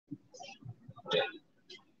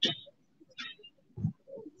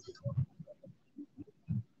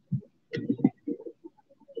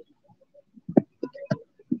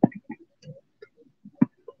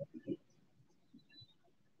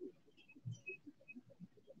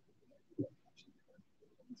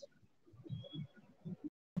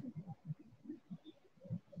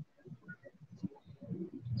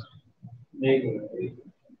Hello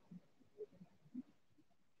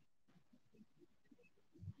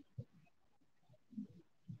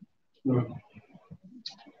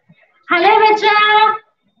बच्चा।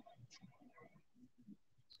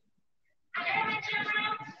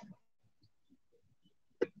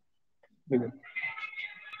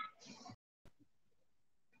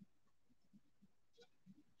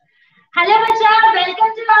 Hello बच्चा, welcome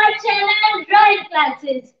to our channel royal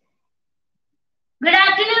classes. Good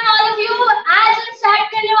afternoon all of you. आज हम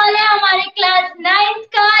start करने वाले हैं हमारे क्लास 9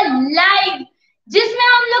 का लाइव, जिसमें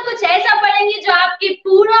हम लोग कुछ ऐसा पढ़ेंगे जो आपकी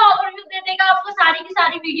पूरा ओवरव्यू दे देगा आपको सारी की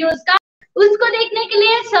सारी वीडियोस का। उसको देखने के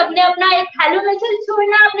लिए सबने अपना एक हेलो मैसेज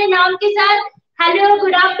छोड़ना अपने नाम के साथ। हेलो,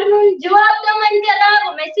 गुड आफ्टरनून, जो आपका मन कर रहा है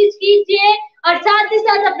वो मैसेज कीजिए और साथ ही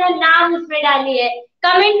साथ अपना नाम उसमें डालिए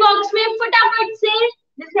कमेंट बॉक्स में फटाफट से,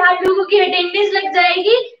 जिससे आप लोगों की अटेंडेंस लग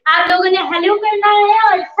जाएगी। आप लोगों ने हेलो करना है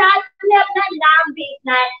और साथ में अपना नाम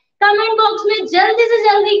भेजना है कमेंट बॉक्स में। जल्दी से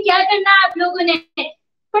जल्दी क्या करना है आप लोगों ने,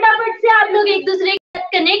 फटाफट से आप लोग एक दूसरे के साथ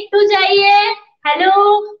कनेक्ट हो जाइए। हेलो,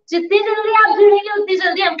 जितनी जल्दी आप जुड़ेंगे उतनी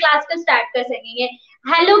जल्दी हम क्लास को स्टार्ट कर सकेंगे।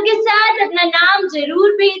 हेलो के साथ अपना नाम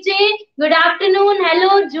जरूर भेजिए। गुड आफ्टरनून,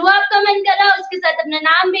 हेलो, जो आपका मन कर रहा है उसके साथ अपना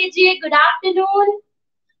नाम भेजिए गुड आफ्टरनून।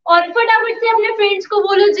 और फटाफट से अपने फ्रेंड्स को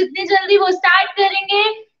बोलो, जितनी जल्दी वो स्टार्ट करेंगे।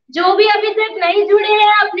 जो भी अभी तक नहीं जुड़े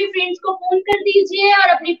हैं अपने फ्रेंड्स को फोन कर दीजिए और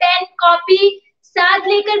अपनी पेन कॉपी साथ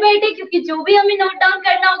लेकर बैठे, क्योंकि जो भी हमें नोट डाउन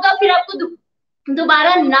करना होगा फिर आपको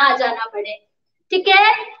दोबारा ना जाना पड़े। ठीक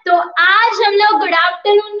है, तो आज हम लोग गुड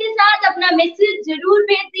आफ्टरनून के साथ अपना मैसेज जरूर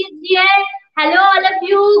भेज दीजिए। Hello all of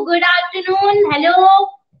you, good afternoon. Hello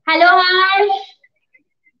hello हर्ष,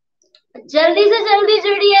 जल्दी से जल्दी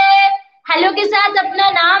जुड़िए। हेलो के साथ अपना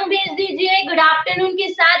नाम भेज दीजिए, गुड आफ्टरनून के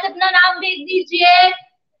साथ अपना नाम भेज दीजिए,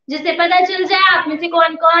 जिससे पता चल जाए आप में से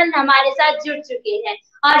कौन कौन हमारे साथ जुड़ चुके हैं।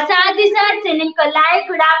 और साथ ही साथ चैनल को लाइक।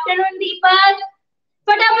 गुड आफ्टरनून दीपक,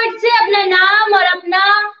 फटाफट से अपना नाम और अपना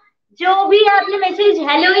जो भी आपने मैसेज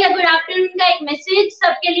हेलो या गुड आफ्टरनून का एक मैसेज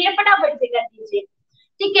सबके लिए फटाफट से कर दीजिए।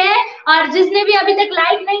 ठीक है, और जिसने भी अभी तक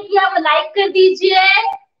लाइक नहीं किया वो लाइक कर दीजिए।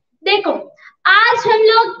 देखो, आज हम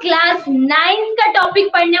लोग क्लास 9 का टॉपिक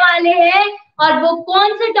पढ़ने वाले हैं, और वो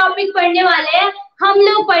कौन सा टॉपिक पढ़ने वाले हैं? हम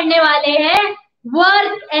लोग पढ़ने वाले हैं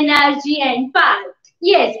work, energy and power.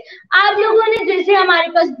 Yes, आप लोगों ने जैसे हमारे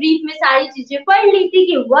पास ब्रीफ में सारी चीजें पढ़ ली थी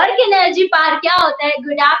कि वर्क, एनर्जी, पावर क्या होता है।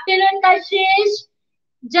 गुड आफ्टरनून कशिश,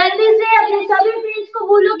 जल्दी से अपने सभी फ्रेंड्स को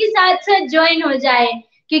बोलो कि साथ साथ ज्वाइन हो जाए,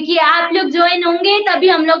 क्योंकि आप लोग ज्वाइन होंगे तभी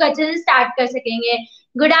हम लोग अच्छे से स्टार्ट कर सकेंगे।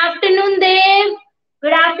 Good afternoon Dev,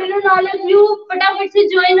 good afternoon all of you, फटाफट से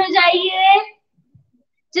ज्वाइन हो जाइए।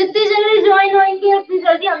 जितनी जल्दी ज्वाइन होंगे उतनी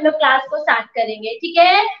जल्दी हम लोग क्लास को स्टार्ट करेंगे। ठीक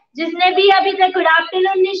है, जिसने भी अभी तक, गुड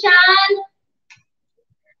आफ्टरनून निशान।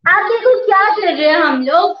 आप देखो क्या कर रहे हैं हम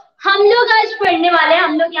लोग आज पढ़ने वाले हैं।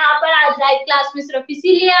 हम लोग यहाँ पर आज लाइव क्लास में सिर्फ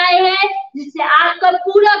इसीलिए आए हैं जिससे आपका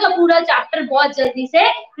पूरा का पूरा चैप्टर बहुत जल्दी से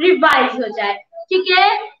रिवाइज हो जाए। ठीक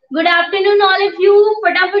है, good afternoon all of you,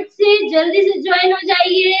 फटाफट से जल्दी से ज्वाइन हो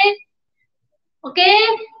जाइए। ओके,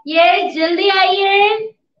 ये जल्दी आइए,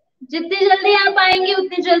 जितनी जल्दी आप आएंगे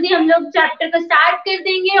उतनी जल्दी हम लोग चैप्टर को स्टार्ट कर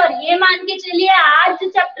देंगे। और ये मान के चलिए, आज जो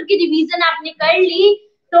चैप्टर की रिवीजन आपने कर ली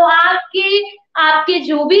तो आपके आपके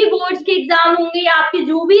जो भी बोर्ड्स के एग्जाम होंगे या आपके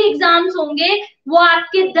जो भी एग्जाम्स होंगे वो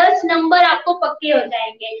आपके 10 नंबर आपको पक्के हो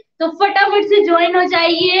जाएंगे। तो फटाफट से ज्वाइन हो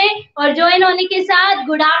जाइए, और ज्वाइन होने के साथ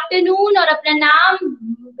गुड आफ्टरनून और अपना नाम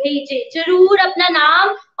भेजिए, जरूर अपना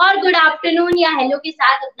नाम और गुड आफ्टरनून या हेलो के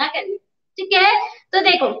साथ अपना करिए। ठीक है, तो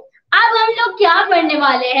देखो अब हम लोग क्या पढ़ने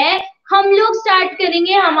वाले हैं। हम लोग स्टार्ट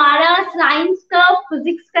करेंगे हमारा साइंस का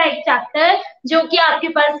फिजिक्स का एक चैप्टर, जो कि आपके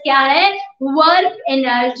पास क्या है, work,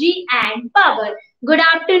 energy and power. Good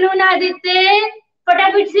afternoon Aditya,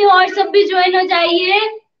 फटाफट से और सब भी ज्वाइन हो जाइए।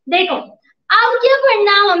 देखो अब क्या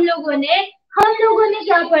पढ़ना हम लोगों ने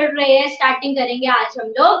क्या पढ़ रहे हैं, स्टार्टिंग करेंगे आज हम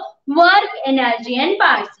लोग वर्क, एनर्जी एंड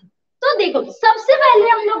पावर से। तो देखो सबसे पहले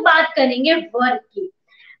हम लोग बात करेंगे वर्क की।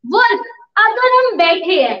 वर्क, अगर हम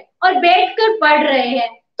बैठे हैं और बैठकर पढ़ रहे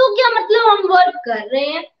हैं तो क्या मतलब हम वर्क कर रहे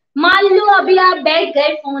हैं। मान लो अभी आप बैठ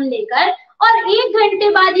गए फोन लेकर और 1 घंटे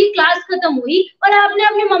बाद ये क्लास खत्म हुई और आपने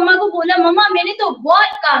अपनी मम्मा को बोला, मम्मा मैंने तो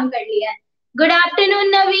बहुत काम कर लिया है। गुड आफ्टरनून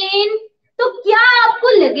नवीन, तो क्या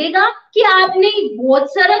आपको लगेगा कि आपने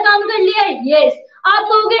बहुत सारा काम कर लिया है? यस, आप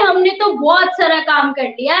कहोगे हमने तो बहुत सारा काम कर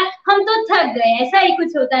लिया है, हम तो थक गए, ऐसा ही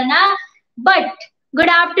कुछ होता है ना। बट गुड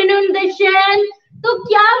आफ्टरनून दर्शन, तो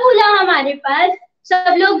क्या बोला हमारे पास,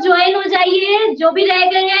 सब लोग ज्वाइन हो जाइए, जो भी रह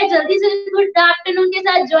गए हैं जल्दी से गुड आफ्टरनून के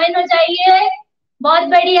साथ ज्वाइन हो जाइए। बहुत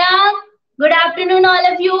बढ़िया, good afternoon all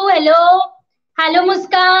of you. Hello hello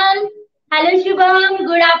Muskan, hello Shubham,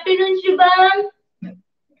 good afternoon Shubham.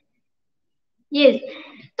 Yes,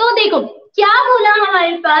 तो देखो क्या बोला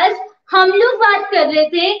हमारे पास, हम लोग बात कर रहे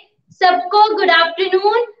थे, सबको गुड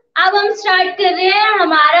आफ्टरनून। अब हम स्टार्ट कर रहे हैं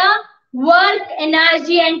हमारा वर्क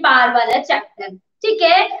एनर्जी एंड पावर वाला चैप्टर, ठीक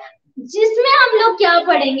है, जिसमें हम लोग क्या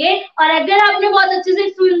पढ़ेंगे। और अगर आपने बहुत अच्छे से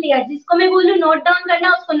सुन लिया, जिसको मैं बोलूं नोट डाउन करना,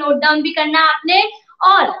 उसको नोट डाउन भी करना आपने।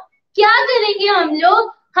 और क्या करेंगे हम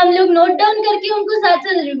लोग नोट डाउन करके उनको साथ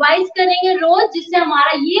साथ रिवाइज करेंगे रोज, जिससे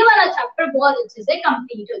हमारा ये वाला चैप्टर बहुत अच्छे से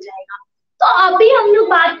कंप्लीट हो जाएगा। तो अभी हम लोग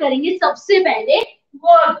बात करेंगे सबसे पहले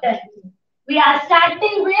वर्क डन की। We are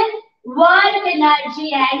starting with work energy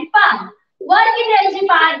and power. Work energy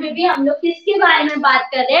power में भी हम लोग किसके बारे में बात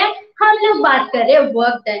कर रहे हैं, हम लोग बात कर रहे हैं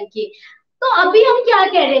वर्क डन की। तो अभी हम क्या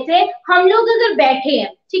कह रहे थे, हम लोग अगर बैठे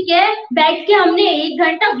हैं, ठीक है, बैठ के हमने 1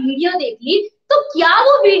 घंटा वीडियो देख ली, तो क्या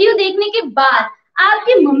वो वीडियो देखने के बाद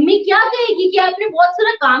आपकी मम्मी क्या कहेगी कि आपने बहुत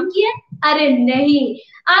सारा काम किया? अरे नहीं,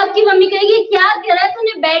 आपकी मम्मी कहेगी क्या करा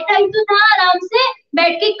तूने, बैठा ही तो था आराम से,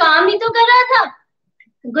 बैठ के काम ही तो कर रहा था।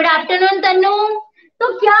 Good afternoon Tannu.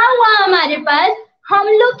 तो क्या हुआ हमारे पास, हम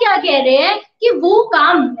लोग क्या कह रहे हैं कि वो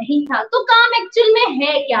काम नहीं था, तो काम एक्चुअल में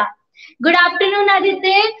है क्या? Good afternoon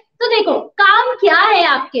Aditya. तो देखो काम क्या है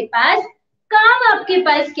आपके पास, काम आपके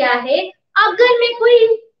पास क्या है, अगर मैं कोई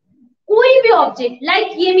कोई भी ऑब्जेक्ट, लाइक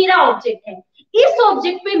ये मेरा ऑब्जेक्ट है, इस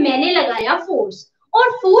ऑब्जेक्ट पे मैंने लगाया फोर्स, और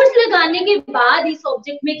फोर्स लगाने के बाद इस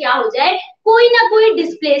ऑब्जेक्ट में क्या हो जाए, कोई ना कोई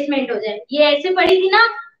डिस्प्लेसमेंट हो जाए। ये ऐसे पड़ी थी ना,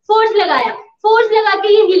 फोर्स लगाया, फोर्स लगा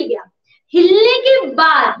के ये हिल गया, हिलने के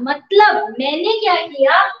बाद मतलब मैंने क्या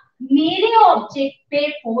किया, मेरे ऑब्जेक्ट पे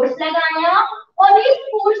फोर्स लगाया, और इस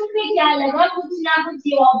फोर्स पे क्या लगा, कुछ ना कुछ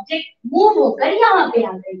ये ऑब्जेक्ट मूव होकर यहाँ पे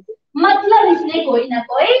आ गई, मतलब इसने कोई ना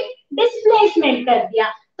कोई डिस्प्लेसमेंट कर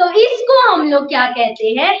दिया। तो इसको हम लोग क्या कहते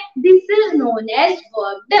हैं, this is known as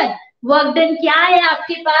work done. Work done क्या है,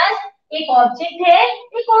 आपके पास एक ऑब्जेक्ट है,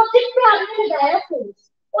 एक ऑब्जेक्ट पे आपने लगाया फोर्स,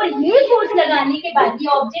 और ये फोर्स लगाने के बाद ये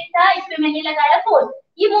ऑब्जेक्ट था, इस पे मैंने लगाया फोर्स,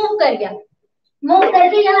 ये मूव कर गया, मूव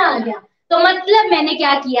करके यहाँ आ गया, तो मतलब मैंने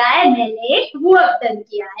क्या किया है, मैंने एक वर्क डन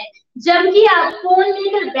किया है। जबकि आप फोन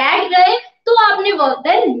लेकर बैठ गए तो आपने वर्क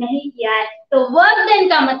डन नहीं किया है। तो वर्क डन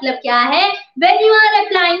का मतलब क्या है, when you are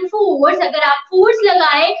applying force, अगर आप फोर्स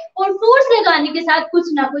लगाए और फोर्स लगाने के साथ कुछ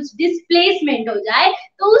ना कुछ डिस्प्लेसमेंट हो जाए,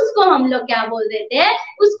 तो उसको हम लोग क्या बोल देते हैं,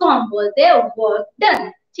 उसको हम बोलते हैं वर्क डन,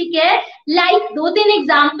 ठीक है। लाइक 2-3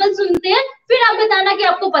 एग्जाम्पल सुनते हैं, फिर आप बताना कि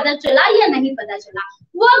आपको पता चला या नहीं पता चला।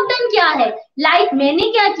 वर्क डन क्या है, लाइक मैंने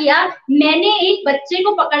क्या किया, मैंने एक बच्चे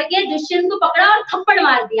को पकड़ के, दुष्यंत को पकड़ा और थप्पड़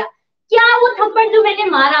मार दिया। क्या वो थप्पड़ जो मैंने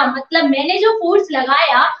मारा, मतलब मैंने जो फोर्स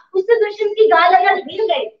लगाया, उससे दुष्यंत की गाल अगर हिल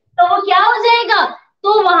गई तो वो क्या हो जाएगा,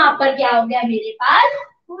 तो वहां पर क्या हो गया, मेरे पास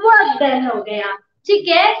वर्क डन हो गया, ठीक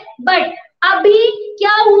है। बट अभी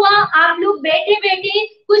क्या हुआ, आप लोग बैठे बैठे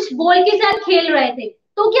कुछ बॉल के साथ खेल रहे थे,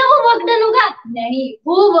 तो क्या वो वर्क डन होगा? नहीं,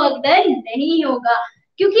 वो वर्क डन नहीं होगा,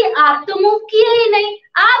 क्योंकि आप तो मूव किए ही नहीं,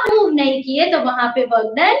 आप मूव नहीं किए तो वहां पे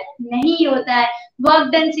वर्क डन नहीं होता है।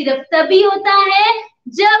 वर्क डन सिर्फ तभी होता है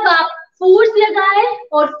जब आप फोर्स लगाए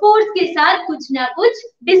और फोर्स के साथ कुछ ना कुछ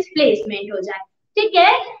डिस्प्लेसमेंट हो जाए, ठीक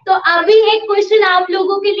है। तो अभी एक क्वेश्चन आप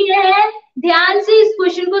लोगों के लिए है, ध्यान से इस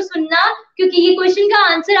क्वेश्चन को सुनना, क्योंकि ये क्वेश्चन का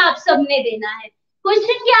आंसर आप सबने देना है।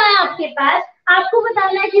 क्वेश्चन क्या है आपके पास, आपको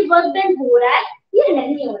बताना है कि वर्क डन हो रहा है या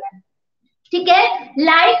नहीं हो रहा है, ठीक है।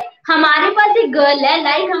 लाइक हमारे पास एक गर्ल है,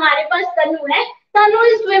 लाइक हमारे पास तनु है, तनु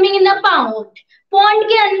is swimming in the pound, pond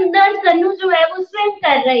के अंदर तनु जो है वो स्विम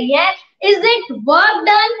कर रही है, इज इट वर्क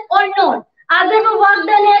डन और नॉट? अगर वो वर्क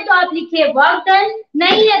डन है तो आप लिखिए वर्क डन,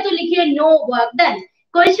 नहीं है तो लिखिए नो वर्क डन।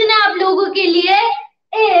 क्वेश्चन है आप लोगों के लिए,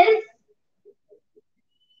 इज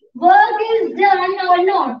वर्क इज डन और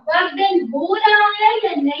नॉट, वर्क डन हो रहा है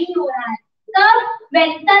या नहीं हो रहा है? तब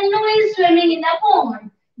when Tannu is swimming in the pond,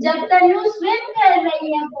 जब तन्नू स्विम कर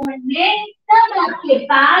रही है पॉन्ड में, तब आपके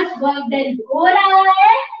पास वर्क डन हो रहा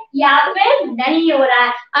है या फिर नहीं हो रहा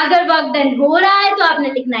है। अगर वर्क डन हो रहा है तो आपने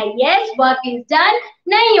लिखना है यस वर्क इज डन,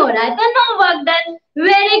 नहीं हो रहा है तो no work done.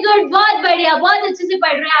 Very good, बहुत बढ़िया, बहुत अच्छे से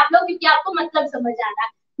पढ़ रहे हैं आप लोग, क्योंकि आपको मतलब समझ आ रहा है।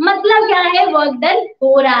 मतलब क्या है, वर्क डन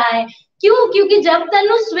हो रहा है। क्यों? क्योंकि जब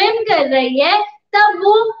तनु स्विम कर रही है तब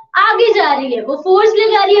वो आगे जा रही है, वो फोर्स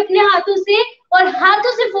लगा रही है अपने हाथों से, और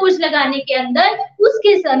हाथों से फोर्स लगाने के अंदर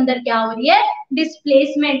उसके अंदर क्या हो रही है,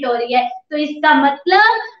 डिस्प्लेसमेंट हो रही है। तो इसका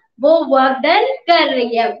मतलब वो वर्क डन कर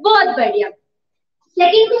रही है, बहुत बढ़िया।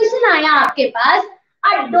 सेकंड क्वेश्चन आया आपके पास,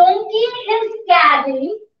 अ donkey is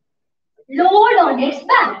carrying load on it's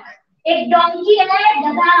back. एक डोंकी है,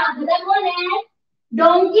 गधा, गधा कौन है,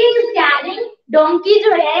 डोंकी इज कैरिंग, डोंकी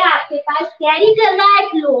जो है आपके पास कैरी कर रहा है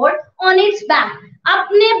एक लोड ऑन इट्स बैक,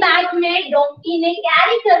 अपने बैक में डोंकी ने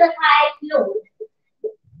कैरी कर रखा है एक लोड,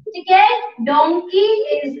 ठीक है। Donkey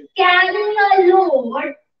is carrying a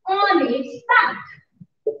load on it's back.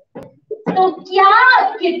 तो क्या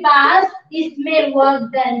आपके पास इसमें वर्क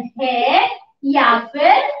डन है या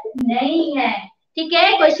फिर नहीं है? ठीक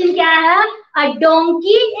है, क्वेश्चन क्या है? अ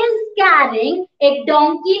डोंकी इज कैरिंग, एक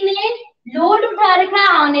डोंकी ने लोड उठा रखा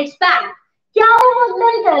है ऑन इट्स बैक। क्या वो वर्क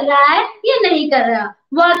डन कर रहा है या नहीं कर रहा?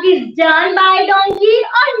 Work is done by donkey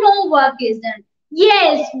और no work is done?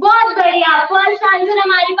 Yes, बहुत बढ़िया, फर्स्ट आंसर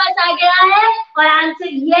हमारे पास आ गया है और आंसर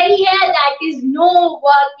यही है, that is no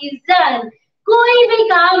work is done. कोई भी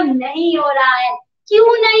काम नहीं हो रहा है।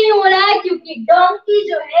 क्यों नहीं हो रहा है? क्योंकि डोंकी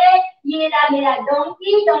जो है, ये रहा मेरा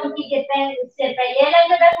डोंकी, डोंकी के पैर से पहले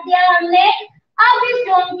रख दिया हमने। अब इस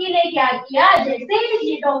डोंकी ने क्या किया? जैसे ही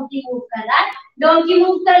ये डोंकी मूव कर रहा है, डोंकी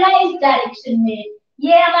मूव कर रहा है इस डायरेक्शन में,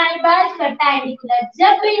 ये हमारे पास परपेंडिकुलर।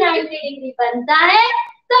 जब भी 90 डिग्री बनता है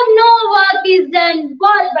तब नो वर्क इज डन।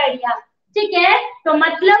 बहुत बढ़िया, ठीक है। तो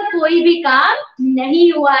मतलब कोई भी काम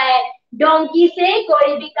नहीं हुआ है, डोंकी से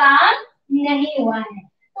कोई भी काम नहीं हुआ है।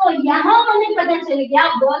 तो यहाँ हमें पता चल गया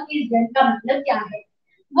वर्क इज डन का मतलब क्या है।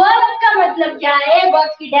 वर्क का मतलब क्या है?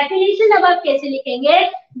 वर्क की डेफिनेशन अब आप कैसे लिखेंगे?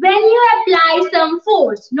 When you apply some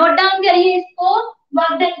force, note down करिए इसको।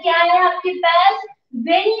 वर्क डन क्या है आपके पास?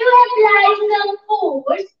 When you apply some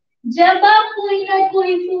force, जब आप कोई ना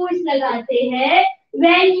कोई फोर्स लगाते हैं,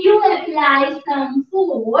 when you apply some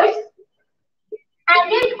force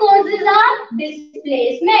and it causes a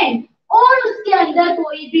displacement, और उसके अंदर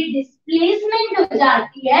कोई भी डिस्प्लेसमेंट हो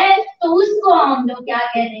जाती है तो उसको हम लोग क्या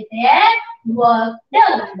कह देते हैं? Work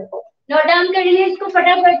done. नोट डाउन कर लीजिए इसको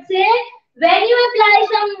फटाफट से। When you apply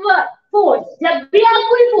some force, जब भी आप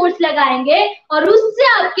कोई फोर्स लगाएंगे और उससे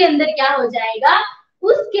आपके अंदर क्या हो जाएगा?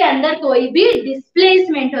 उसके अंदर कोई भी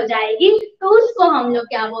डिस्प्लेसमेंट हो जाएगी तो उसको हम लोग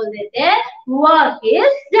क्या बोल देते हैं? Work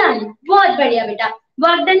is done. बहुत बढ़िया बेटा,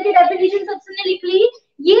 वर्क डन की डेफिनेशन सबने लिख ली।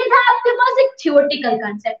 ये था आपके पास एक थियोरेटिकल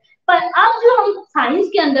कांसेप्ट। पर अब जो हम साइंस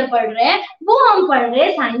के अंदर पढ़ रहे हैं वो हम पढ़ रहे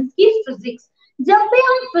हैं साइंस की फिजिक्स। जब भी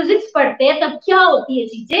हम फिजिक्स पढ़ते हैं तब क्या होती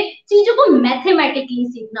है? चीजों को मैथमेटिकली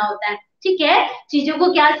सीखना होता है। ठीक है, चीजों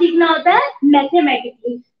को क्या सीखना होता है?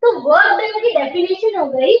 मैथमेटिकली। तो वर्क डन की डेफिनेशन हो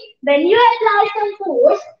गई, when you apply some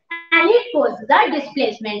force and it causes a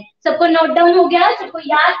displacement. सबको नोट डाउन हो गया? सबको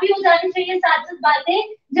याद भी हो जानी चाहिए साथ साथ बातें।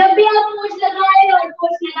 जब भी आप फोर्स लगाए और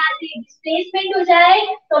फोर्स लगाते डिस्प्लेसमेंट हो जाए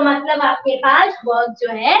तो मतलब आपके पास वर्क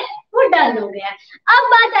जो है वो डन हो गया। अब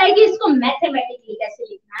बात आएगी इसको मैथमेटिकली कैसे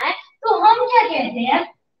लिखना है। तो हम क्या कहते हैं,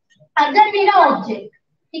 अगर मेरा ऑब्जेक्ट,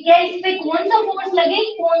 ठीक है, इस पे कौन सा फोर्स लगे?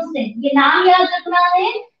 कांस्टेंट। ये नाम याद रखना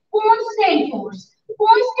है, कांस्टेंट फोर्स।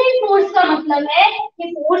 कांस्टेंट फोर्स का मतलब है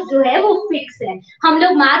कि फोर्स जो है वो फिक्स है। हम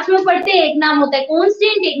लोग मैथ्स में पढ़ते हैं, एक नाम होता है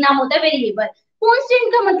कांस्टेंट, एक नाम होता है वेरिएबल।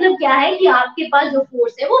 कांस्टेंट का मतलब क्या है कि आपके पास जो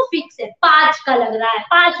फोर्स है वो फिक्स है। 5 का लग रहा है,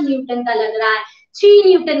 5 न्यूटन का लग रहा है, 6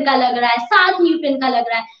 न्यूटन का लग रहा है, 7 न्यूटन का लग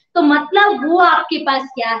रहा है, तो मतलब वो आपके पास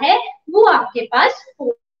क्या है? वो आपके पास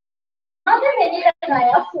फोर्स। मैंने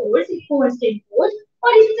लगाया फोर्स, कांस्टेंट फोर्स,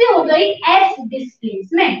 और इससे हो गई एस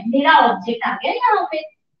डिस्प्लेसमेंट। मेरा ऑब्जेक्ट आ गया यहाँ पे।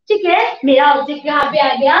 ठीक है, मेरा ऑब्जेक्ट यहाँ पे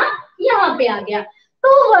आ गया, यहाँ पे आ गया।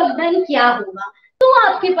 तो वर्क डन क्या होगा? तो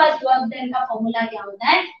आपके पास वर्क डन का फॉर्मूला क्या होता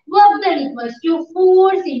है? Work done equals to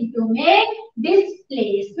force into में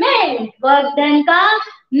डिस्प्लेसमेंट। वर्क डन का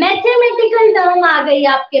मैथमेटिकल टर्म आ गई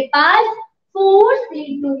आपके पास, फोर्स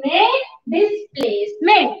इनटू में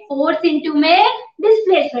डिस्प्लेसमेंट। फोर्स इनटू में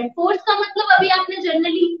डिस्प्लेसमेंट। फोर्स का मतलब अभी आपने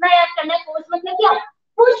जनरली इतना याद करना है, फोर्स मतलब क्या?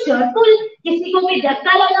 पुश और पुल। किसी को भी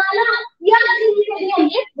धक्का लगाना या किसी के लिए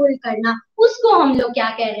हमें पुल करना, उसको हम लोग क्या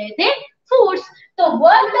कह रहे थे? फोर्स। तो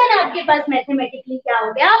वर्क डन आपके पास मैथमेटिकली क्या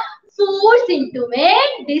हो गया? फोर्स इनटू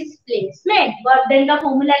में डिस्प्लेसमेंट। वर्क डन का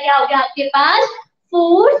फॉर्मूला क्या हो गया आपके पास?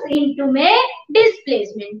 फोर्स इनटू में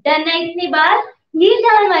डिस्प्लेसमेंट। डन है इतनी बार? ये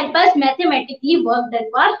था हमारे पास मैथमेटिकली वर्क डन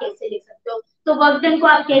को आप कैसे लिख सकते हो। तो वर्क डन को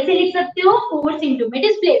आप कैसे लिख सकते हो? फोर्स इनटू में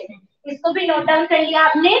डिस्प्लेसमेंट। इसको भी नोट डाउन कर लिया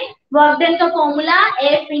आपने। वर्क डन का फॉर्मूला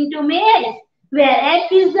F इनटू में S, where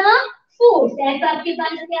F is the force. F आपके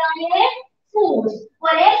पास क्या है? फोर्स।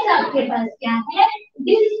 और S आपके पास क्या है?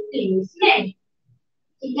 डिस्प्लेसमेंट।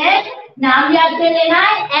 ठीक है, नाम याद कर लेना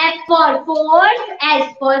है, F for force, S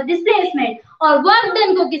for displacement. और वर्क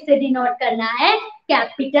डन को किससे डिनोट करना है?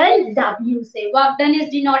 कैपिटल W से। Work done is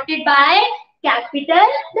denoted by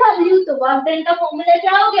capital W। तो वर्क डन का फॉर्मूला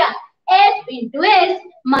क्या हो गया? F इंटू एस,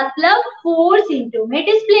 मतलब फोर्स इंटू में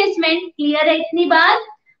डिस्प्लेसमेंट। क्लियर है इतनी बात?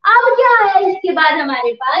 अब क्या है इसके बाद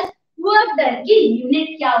हमारे पास? वर्क डन की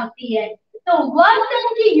यूनिट क्या होती है? तो वर्क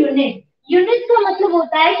डन की यूनिट, यूनिट का मतलब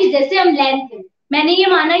होता है कि जैसे हम लेंथ है, मैंने ये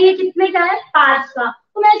माना ये कितने का है? 5 का,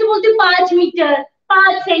 तो मैं ऐसे बोलती हूँ 5 मीटर,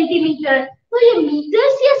 5 सेंटीमीटर। तो ये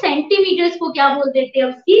मीटर्स या सेंटीमीटर्स को क्या बोल देते हैं?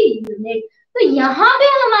 उसकी यूनिट। तो यहाँ पे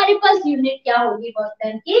हमारे पास यूनिट क्या होगी वर्क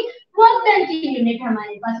डन की? वर्क डन की यूनिट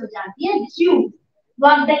हमारे पास हो जाती है जूल।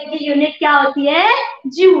 वर्क डन की यूनिट क्या होती है?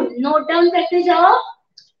 जूल। नोट डाउन करते जाओ।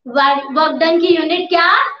 वर्क डन की यूनिट क्या?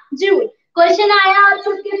 जूल। क्वेश्चन आया आप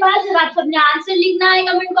सबके पास और आप सबने आंसर लिखना है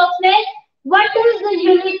कमेंट बॉक्स में। What is the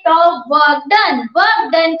unit of work done? Work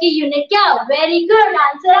done की यूनिट क्या? वेरी गुड,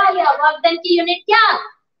 आंसर आ गया। वर्क डन की यूनिट क्या?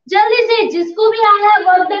 जल्दी से जिसको भी आया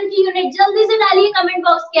वर्क डन की यूनिट जल्दी से डालिए कमेंट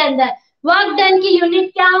बॉक्स के अंदर। वर्क डन की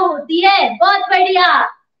यूनिट क्या होती है? बहुत बढ़िया,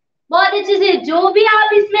 बहुत अच्छे से। जो भी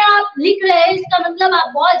आप इसमें आप लिख रहे हैं इसका मतलब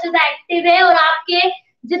आप बहुत ज्यादा एक्टिव है और आपके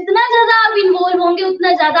जितना ज्यादा आप इन्वॉल्व होंगे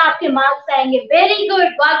उतना ज्यादा आपके मार्क्स आएंगे। Very good.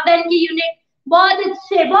 वर्क डन की यूनिट बहुत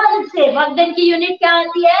अच्छे, बहुत अच्छे। वर्क डन की यूनिट क्या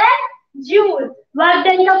आती है? जूल। वर्क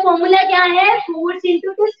डन का फॉर्मूला क्या है? Force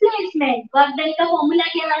into displacement. Work done का फॉर्मूला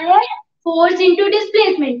क्या है? Force into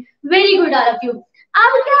displacement. Very good all of you.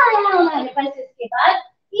 अब क्या आया हमारे पास इसके बाद?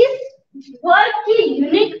 इस वर्क की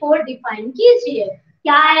यूनिट को डिफाइन कीजिए।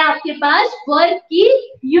 क्या है आपके पास? वर्क की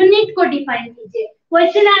यूनिट को डिफाइन कीजिए।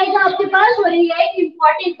 क्वेश्चन आएगा आपके पास और ये एक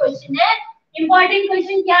इंपॉर्टेंट क्वेश्चन है। इंपॉर्टेंट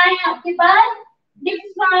क्वेश्चन क्या है आपके पास?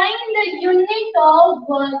 Define the unit of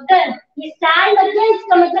work done. ये स्टार लग जाए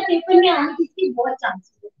इसका मतलब पेपर में आने की बहुत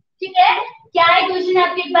चांसेस है। ठीक है, क्या है क्वेश्चन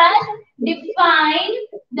आपके पास? Define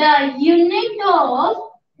the unit of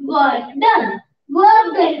work done.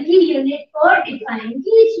 Work done की यूनिट को डिफाइन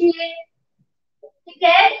कीजिए। ठीक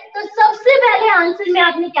है, तो सबसे पहले आंसर में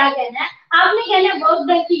आपने क्या कहना है? आपने कहना है वर्क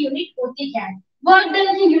डन की यूनिट होती क्या है? वर्क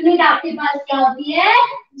डन की यूनिट आपके पास क्या होती है?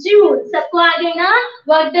 जूल। सबको आ गया ना?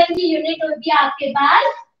 वर्क डन की यूनिट होती है आपके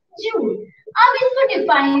पास जूल। अब इसको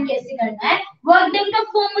डिफाइन कैसे करना है? वर्क डन का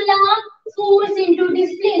formula force into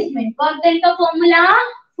displacement. Work done का फॉर्मूला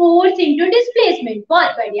फोर्स इंटू डिस्प्लेसमेंट।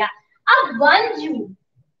 बहुत बढ़िया। अब 1 joule.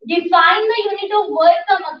 Define the unit of work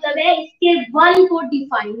का मतलब है इसके 1 को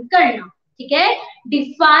डिफाइन करना। ठीक है,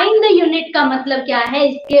 डिफाइन द यूनिट का मतलब क्या है?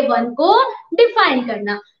 इसके 1 को डिफाइन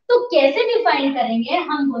करना। तो कैसे डिफाइन करेंगे?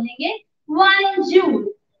 हम बोलेंगे 1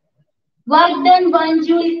 जूल। वर्क डन 1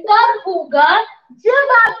 जूल कब होगा?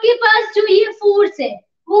 जब आपके पास जो ये फोर्स है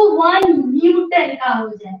वो 1 न्यूटन का हो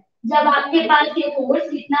जाए। जब आपके पास ये फोर्स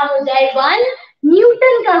कितना हो जाए? 1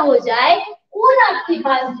 न्यूटन का हो जाए और आपके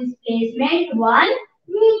पास डिस्प्लेसमेंट 1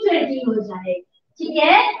 मीटर की हो जाए। ठीक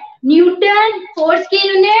है, न्यूटन फोर्स की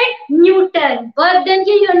यूनिट न्यूटन, वर्क डन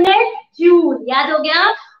की यूनिट जूल। याद हो गया?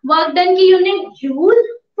 वर्क डन की यूनिट जूल,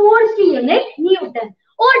 फोर्स की यूनिट न्यूटन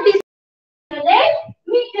और यूनिट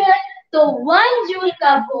मीटर। तो 1 जूल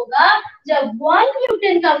कब होगा? जब 1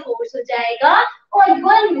 न्यूटन का फोर्स हो जाएगा और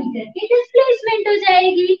 1 मीटर की डिस्प्लेसमेंट हो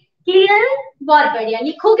जाएगी। क्लियर? बहुत बढ़िया।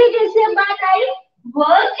 लिखोगे कैसे? अब बात आई,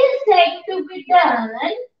 work is said to be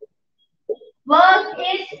done, work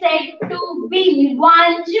is said to be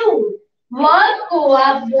 1 joule. Work को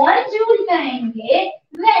आप 1 जूल कहेंगे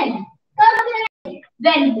व्हेन, कब करेंगे?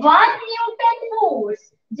 व्हेन 1 न्यूटन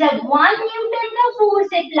फोर्स, जब 1 न्यूटन का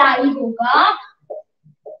फोर्स अप्लाई होगा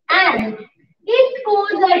and it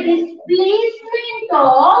causes a displacement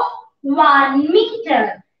of 1 meter.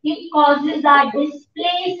 It causes a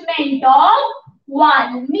displacement of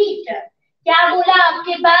 1 meter. क्या बोला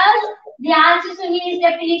आपके पास? ध्यान से सुनिए इस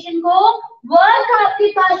डेफिनेशन को। वर्क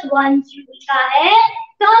आपके पास 1 जूल का है,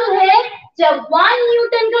 कब है? जब 1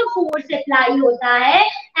 न्यूटन का फोर्स अप्लाई होता है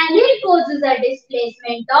and it causes a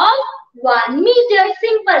displacement of 1 metre.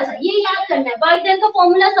 Simple सा, ये याद करना है। वर्क डन का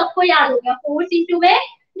फॉर्मूला सबको याद हो गया, फोर्स इंटू में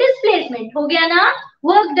डिस्प्लेसमेंट हो गया ना?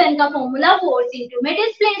 वर्क डन का फॉर्मूला फोर्स इंटू में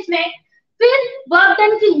डिस्प्लेसमेंट। फिर वर्क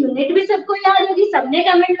डन की यूनिट भी सबको याद होगी, सबने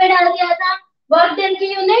कमेंट में डाल दिया था। वर्क डन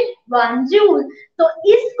की यूनिट 1 जूल। तो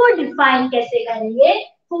इसको डिफाइन कैसे करेंगे?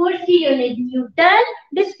 फोर्स की यूनिट न्यूटन,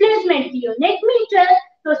 डिस्प्लेसमेंट की यूनिट मीटर।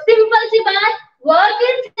 तो सिंपल सी बात, work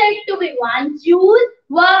is said to be 1 joule.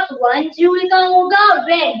 Work 1 joule का होगा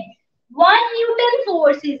when 1 Newton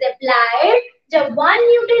force is applied, जब 1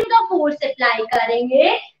 न्यूटन का फोर्स अप्लाई करेंगे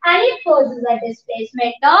and it causes a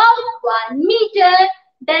displacement of 1 metre.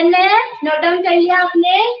 Done है? नोट डाउन कर लिया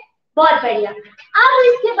आपने? बहुत बढ़िया। अब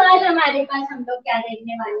इसके बाद हमारे पास हम लोग क्या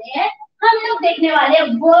देखने वाले हैं? हम लोग देखने वाले हैं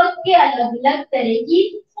वर्क के अलग अलग तरह की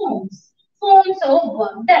forms, forms of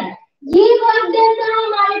work done. ये वर्क डन था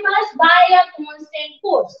हमारे पास बाय अ कांस्टेंट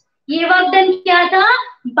फोर्स। ये वर्क डन क्या था?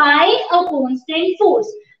 Bye a constant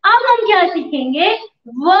force. अब हम क्या सीखेंगे?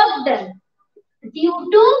 Work done due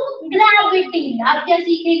to gravity. आप क्या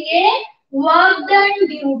सीखेंगे? Work done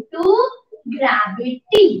due to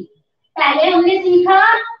gravity. पहले हमने सीखा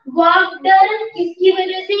वर्क डन किसकी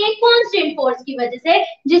वजह से? कांस्टेंट फोर्स की वजह से,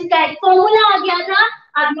 जिसका एक फॉर्मूला आ गया था।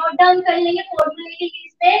 आप नोट डाउन कर लेंगे फॉर्मूले की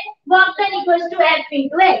लिस्ट पे। Work done equals to F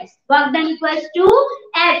into x. Work done equals to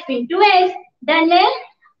F into x. Done है?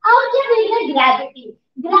 अब क्या देखना? ग्रेविटी।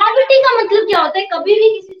 ग्रेविटी का मतलब क्या होता है? कभी भी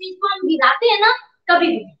किसी चीज को हम गिराते हैं ना, कभी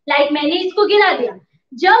भी, लाइक मैंने इसको गिरा दिया,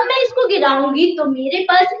 जब मैं इसको गिराऊंगी तो मेरे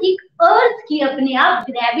पास एक अर्थ की अपने आप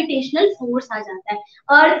ग्रेविटेशनल फोर्स आ जाता है।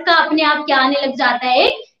 अर्थ का अपने आप क्या आने लग जाता है,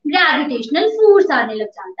 एक ग्रेविटेशनल फोर्स आने लग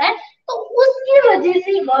जाता है। तो उसकी वजह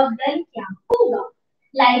से वर्क डन क्या होगा,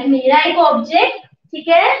 लाइक मेरा एक ऑब्जेक्ट, ठीक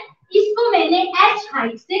है, इसको मैंने h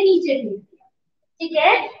हाइट से नीचे फेंक दिया, ठीक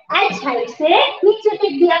है, h हाइट से नीचे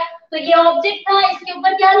फेंक दिया, तो ये ऑब्जेक्ट था, इसके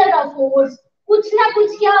ऊपर क्या लगा, फोर्स, कुछ ना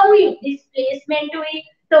कुछ क्या हुई, डिस्प्लेसमेंट हुई।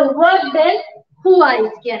 तो वर्क डन हुआ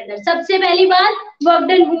इसके अंदर। सबसे पहली बात, वर्क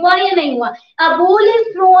डन हुआ या नहीं हुआ। A ball is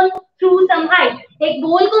throne through some height, एक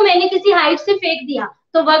बॉल को मैंने किसी हाइट से फेंक दिया,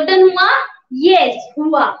 तो वर्क डन हुआ, यस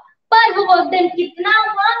हुआ। पर वो वर्क डन कितना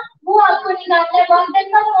हुआ वो आपको निकालना है। वर्क डन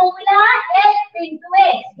का फॉर्मूला F इंटू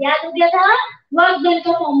एस, याद हो गया था, वर्क डन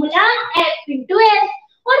का फॉर्मूला F इंटू एस।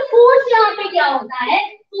 और फोर्स यहाँ पे क्या होता है,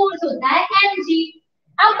 फोर्स होता है mg।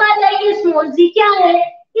 अब बात आई स्मॉल जी क्या है,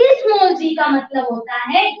 स्मॉल जी का मतलब होता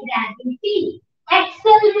है gravity,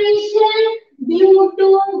 acceleration due to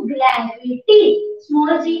gravity.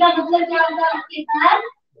 Small जी का मतलब क्या होगा आपके पास,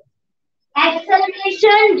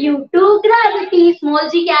 acceleration due to gravity. Small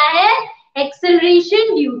जी क्या है,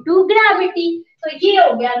 एक्सेलरेशन ड्यू टू ग्रेविटी। तो ये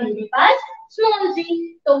हो गया मेरे पास स्मॉल जी।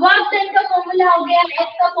 तो वर्क डन का फॉर्मूला हो गया,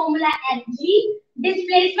 एफ का फॉर्मूला एम जी।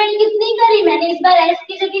 डिस्प्लेसमेंट कितनी करी मैंने, इस बार एस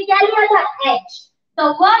की जगह क्या लिया था, एच। तो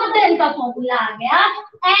वर्क डन का फॉर्मूला आ गया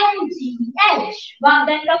M G H. Work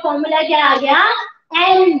done का फॉर्मूला क्या आ गया,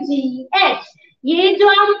 एम जी एच। ये जो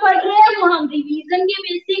हम पढ़ रहे हैं वो हम रिवीजन के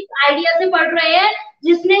बेसिक आइडिया से पढ़ रहे हैं।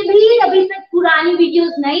 जिसने भी अभी तक पुरानी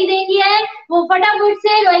वीडियोस नहीं देखी है वो फटाफट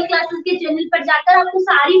से रॉयल क्लासेस के चैनल पर जाकर आपको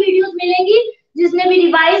सारी वीडियोस मिलेंगी। जिसने भी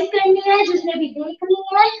रिवाइज करनी है, जिसने भी देखनी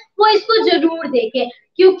है, वो इसको जरूर देखे,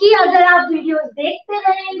 क्योंकि अगर आप वीडियोस देखते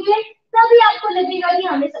रहेंगे तभी आपको लगेगा कि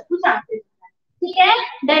हमें सब कुछ आते है। ठीक है,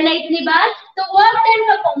 डन है इतनी बात। तो वर्क डन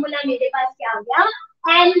का फॉर्मूला मेरे पास क्या हो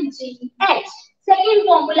गया, M G H. Second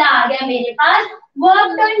formula आ गया मेरे पास,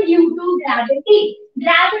 work done due to gravity.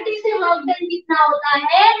 Gravity से वर्क डन कितना होता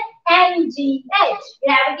है, एम जी एच।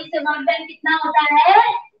 ग्रेविटी से वर्क डन कितना होता है,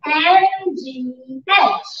 एम जी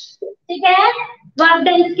एच। ठीक है, वर्क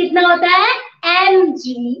डन कितना होता है, एम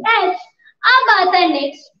जी एच। अब आता है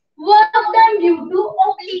next, work done due to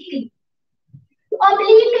obliquely.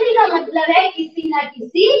 Obliquely का मतलब है किसी ना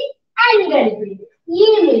किसी एंगल पे।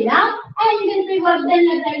 ये मेरा एंगल पे वर्क डन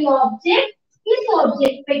लग रहा है, ये ऑब्जेक्ट, इस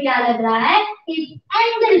ऑब्जेक्ट पे क्या लग रहा है, एक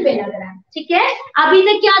एंगल पे लग रहा है। ठीक है, अभी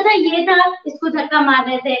तक क्या था, ये था, इसको धक्का मार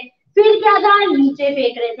रहे थे, फिर क्या था, नीचे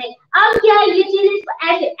फेंक रहे थे, अब क्या है, ये चीज इसको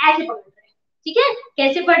ऐसे ऐसे पकड़ रहे हैं। ठीक है,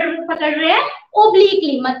 कैसे पकड़ रहे हैं,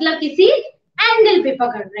 ओब्लिकली, मतलब किसी एंगल पे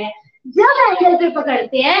पकड़ रहे हैं। जब एंगल पे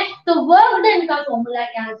पकड़ते हैं तो वर्क डन का फॉर्मूला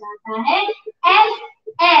क्या आ जाता है, एस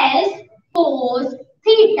एस कोस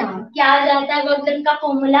थीटा। क्या आ जाता है वर्क डन का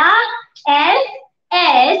formula, S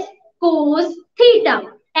S cos theta.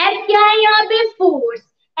 F क्या है यहाँ पे, फोर्स,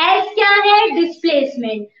 एस क्या है,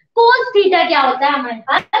 डिस्प्लेसमेंट, कोस थीटा क्या होता है हमारे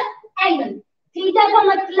पास, एंगल। थीटा का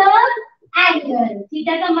मतलब एंगल,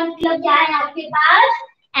 थीटा का मतलब क्या है आपके पास,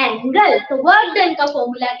 एंगल। तो वर्क डन का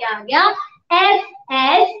फॉर्मूला क्या आ गया, एस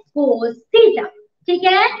एस कोस थीटा। ठीक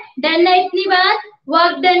है, डन है इतनी बात।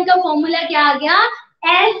 वर्क डन का फॉर्मूला क्या आ गया,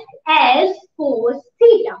 एस एस कोस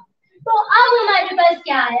थीटा। तो अब हमारे पास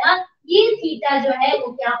क्या आया, ये थीटा जो है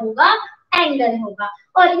वो क्या होगा, एंगल होगा।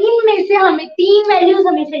 और इनमें से हमें तीन वैल्यूज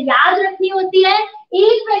हमेशा याद रखनी होती है।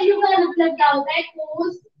 एक वैल्यू का मतलब क्या होता है,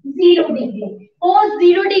 कोस 0 डिग्री। कोस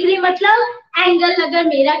 0 डिग्री मतलब एंगल अगर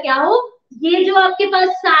मेरा क्या हो, ये जो आपके पास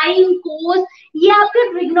साइन कोस, ये आपके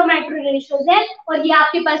ट्रिग्नोमेट्रिक रेशियोज है। और ये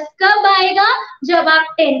आपके पास कब आएगा, जब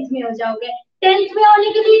आप 10th में हो जाओगे। 10th में होने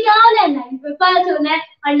के लिए क्या होना है, 9th में पास होना है।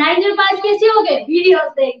 और 9th में पास कैसे हो गए,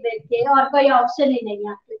 वीडियोस देख देख के, और कोई ऑप्शन ही नहीं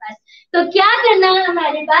है आपके पास। तो क्या करना है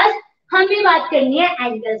हमारे पास, हमें बात करनी है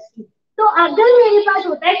एंगल्स की। तो अगर मेरे पास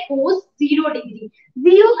होता है कोस 0 डिग्री,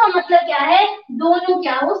 0 का मतलब क्या है, दोनों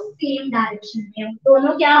क्या हो, सेम डायरेक्शन में हो,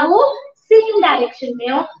 दोनों क्या हो, सेम डायरेक्शन में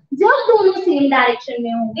हो। जब दोनों सेम डायरेक्शन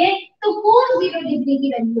में होंगे तो कोस 0 डिग्री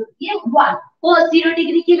की वैल्यू होती है 1। कोस 0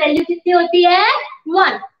 डिग्री की वैल्यू कितनी होती है,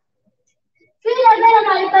 1। फिर अगर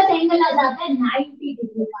हमारे पास एंगल आ जाता है 90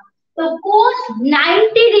 डिग्री का, तो कोस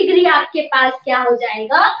 90 डिग्री आपके पास क्या हो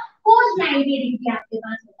जाएगा, कोस 90 डिग्री आपके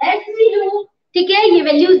पास होता है 0। ठीक है, ये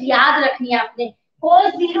वैल्यूज याद रखनी है आपने।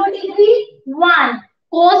 कोस 0 डिग्री 1,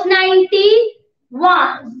 कोस 90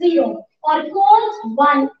 1 0, और कोस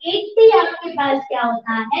 180 आपके पास क्या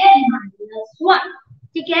होता है, -1।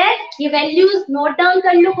 ठीक है, ये वैल्यूज नोट डाउन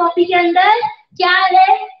कर लो कॉपी के अंदर। क्या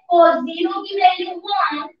है, कोस 0 की वैल्यू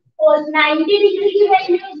 1, cos 90 डिग्री की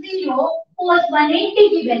वैल्यू 0, cos 180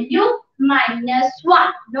 की वैल्यू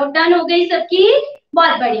 -1। नोट डाउन हो गई सबकी।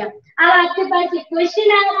 बहुत बढ़िया। अब आपके पास एक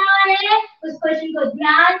क्वेश्चन आ रहा है, उस क्वेश्चन को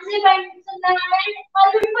ध्यान से सुनना है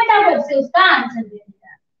और फिर फटाफट से उसका आंसर दे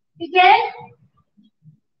देना, ठीक है।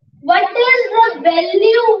 What is the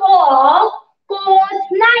value of cos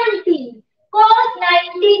 90? Cos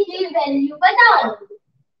 90 की वैल्यू बताओ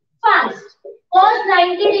फास्ट। cos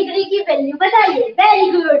 90 डिग्री की वैल्यू बताइए।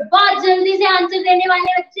 वेरी गुड, बहुत जल्दी से आंसर देने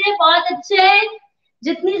वाले बच्चे, बहुत अच्छे।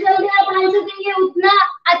 जितनी जल्दी आप आंसर देंगे उतना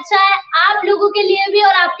अच्छा है आप लोगों के लिए भी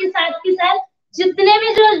और आपके साथ के साथ जितने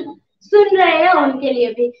भी जो सुन रहे हैं उनके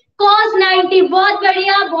लिए भी। cos 90, बहुत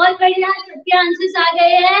बढ़िया बहुत बढ़िया, सबके आंसर्स आ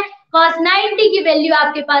गए हैं। cos 90 की वैल्यू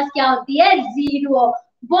आपके पास क्या होती है? 0।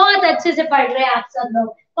 बहुत अच्छे से पढ़ रहे हैं आप सब लोग।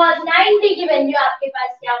 cos 90 की वैल्यू आपके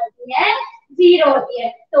पास क्या होती है? 0 होती है।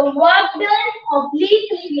 तो वर्क डन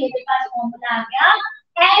ऑब्लिकली मेरे पास फॉर्मूला आ गया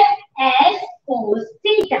F S cos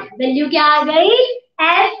theta. Value क्या आ गई?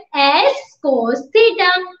 F S cos theta.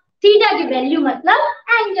 Theta की वैल्यू मतलब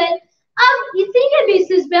एंगल। अब इसी के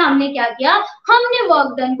बेसिस पे हमने क्या किया? हमने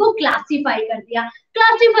वर्क डन को क्लासिफाई कर दिया।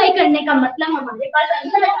 क्लासिफाई करने का मतलब हमारे पास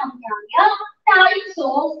अगला काम क्या आ गया? Types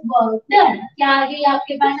of work done. क्या आ गई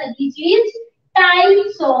आपके पास अगली चीज?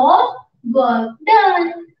 Types of work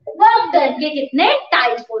done. Work done के कितने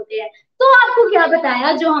टाइप होते हैं? तो आपको क्या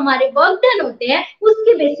बताया, जो हमारे वर्क डन होते हैं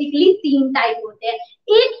उसके बेसिकली 3 टाइप होते हैं।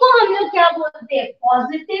 एक को हम लोग क्या बोलते हैं?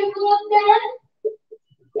 पॉजिटिव वर्क डन,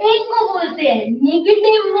 एक को बोलते हैं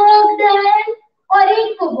नेगेटिव वर्क डन और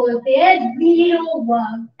एक को बोलते हैं जीरो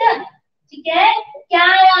वर्क डन। ठीक है, क्या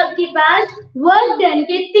है आपके पास? वर्क डन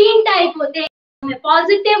के 3 टाइप होते हैं।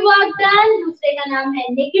 पॉजिटिव वर्क डन, दूसरे का नाम है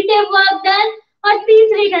नेगेटिव वर्क डन और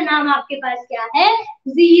तीसरे का नाम आपके पास क्या है?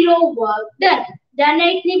 Zero work done. डन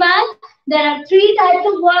है इतनी बात? There are 3 types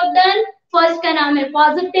of work done. First का नाम है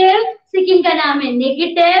पॉजिटिव, सेकंड का नाम है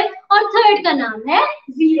नेगेटिव और थर्ड का नाम है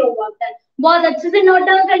जीरो वर्क डन। बहुत अच्छे से नोट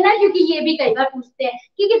डाउन करना है क्योंकि ये भी कई बार पूछते हैं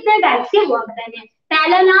कि कितने टाइप के वर्क डन है।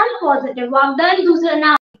 पहला नाम पॉजिटिव वर्क डन, दूसरा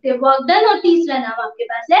नाम नेगेटिव वर्क डन और तीसरा नाम आपके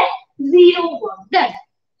पास है जीरो वर्क डन।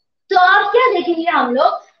 तो आप क्या देखेंगे हम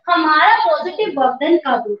लोग? हमारा पॉजिटिव वर्क डन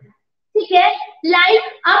कब होगा? ठीक है, लाइक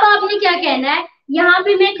अब आपने क्या कहना है? यहाँ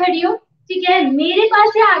पे मैं खड़ी हूँ, ठीक है, मेरे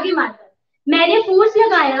पास है आगे मार्कर, मैंने फोर्स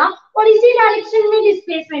लगाया और इसी डायरेक्शन में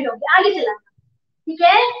डिस्प्लेसमेंट हो गया, आगे चला। ठीक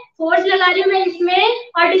है, फोर्स लगा रही हूँ मैं इसमें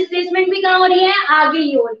और डिस्प्लेसमेंट भी कहाँ हो रही है? आगे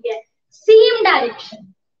ही हो रही है, सेम डायरेक्शन।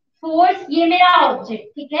 फोर्स, ये मेरा ऑब्जेक्ट,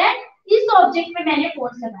 ठीक है, इस ऑब्जेक्ट पे मैंने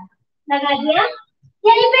फोर्स लगाया, लगा दिया,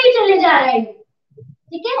 यहीं पे ही चले जा रहा है,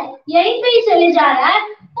 ठीक है, यहीं पे ही चले जा रहा है।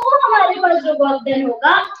 तो हमारे पास जो वर्क डन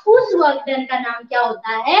होगा उस वर्क डन का नाम क्या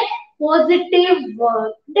होता है? Positive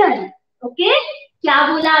work done. ओके, क्या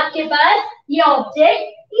बोला आपके पास? ये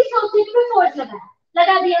ऑब्जेक्ट, इस ऑब्जेक्ट पे फोर्स लगाया,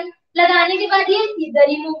 लगा दिया, लगाने के बाद ये इधर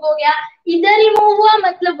ही मूव हो गया, इधर ही मूव हुआ,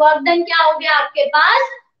 मतलब वर्क डन क्या हो गया आपके पास?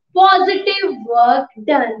 पॉजिटिव वर्क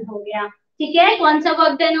डन हो गया। ठीक है, कौन सा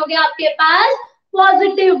वर्क डन हो गया आपके पास?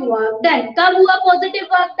 Positive work done. कब हुआ positive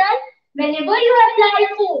work done? Whenever you apply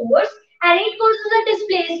force and it goes to the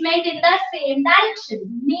displacement in the same direction.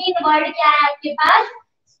 Main word क्या है आपके पास?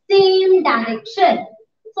 Same direction.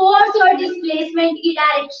 Force और displacement की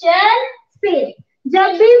डायरेक्शन सेम।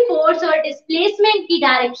 जब भी फोर्स और डिस्प्लेसमेंट की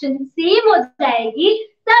डायरेक्शन सेम हो जाएगी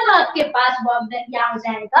तब आपके पास वर्क डन क्या हो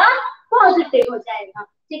जाएगा? पॉजिटिव हो जाएगा।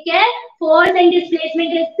 ठीक है, force and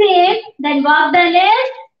displacement is same, then work done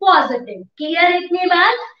is positive. Clear इतनी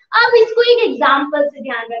बात? अब इसको एक एग्जांपल से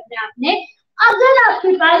ध्यान रखना है आपने। अगर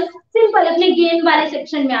आपके पास सिंपल, अपने गेम वाले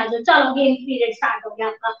सेक्शन में आ जाओ, चलो गेम पीरियड स्टार्ट हो गया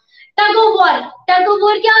आपका। Tug of war, tug of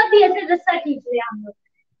war क्या होती है? ऐसे रस्सा खींच रहे हैं हम लोग।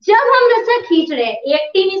 जब हम रस्सा खींच रहे हैं,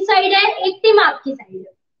 एक टीम इस साइड है, एक टीम आपकी साइड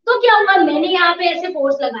है, तो क्या होगा? मैंने यहाँ पे ऐसे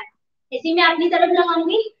फोर्स लगाया, ऐसे मैं अपनी तरफ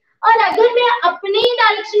लगाऊंगी और अगर मैं अपने ही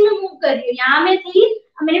डायरेक्शन में मूव कर रही हूँ, यहाँ में थी,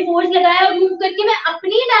 मैंने फोर्स लगाया और मूव करके मैं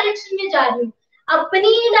अपनी ही डायरेक्शन में जा रही हूँ, अपनी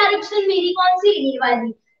ही डायरेक्शन मेरी कौन सी? ये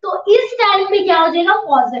वाली। तो इस टाइम पे क्या हो जाएगा?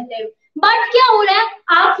 पॉजिटिव। बट क्या हो रहा है?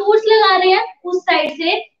 आप फोर्स लगा रहे हैं उस साइड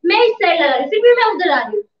से, मैं इस साइड लगा रही हूँ, फिर भी मैं उधर आ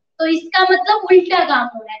रही हूँ, तो इसका मतलब उल्टा काम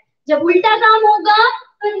हो रहा है। जब उल्टा काम होगा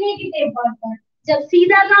तो नेगेटिव वर्क डन, जब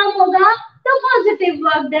सीधा काम होगा तो पॉजिटिव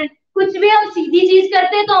वर्क डन। कुछ भी हम सीधी चीज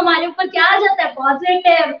करते हैं तो हमारे ऊपर क्या आ जाता है?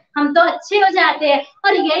 पॉजिटिव, हम तो अच्छे हो जाते हैं।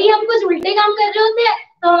 और यही हम कुछ उल्टे काम कर रहे होते हैं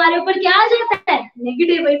तो हमारे ऊपर क्या आ जाता है?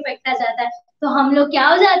 नेगेटिव इफेक्ट आ जाता है, तो हम लोग क्या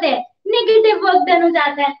हो जाते हैं? नेगेटिव वर्क डन हो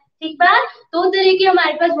जाता है। ठीक बात? दो तरह के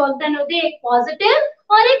हमारे पास वर्क डन होते हैं, एक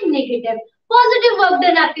पॉजिटिव और एक नेगेटिव। पॉजिटिव वर्क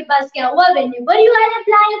डन आपके पास क्या हुआ? Whenever you are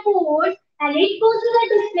applying force and it goes to the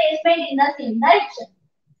displacement in the same direction.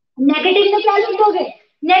 Negative में क्या लिखोगे?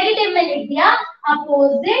 नेगेटिव में लिख दिया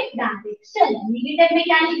अपोजिट डायरेक्शन। नेगेटिव में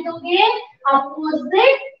क्या लिख दोगे?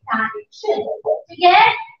 Opposite direction. ठीक है,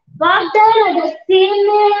 वर्क डन अगर सेम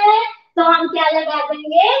में है तो हम क्या लगा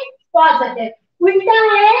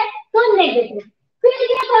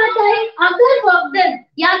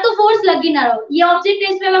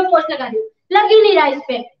इस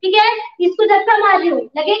पे, ठीक है। इसको धक्का मार रही हूँ,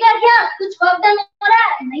 लगेगा क्या कुछ वर्क डन हो रहा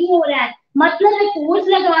है? नहीं हो रहा है, मतलब मैं फोर्स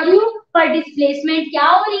लगा रही हूँ पर डिस्प्लेसमेंट क्या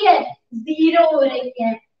हो रही है? जीरो हो रही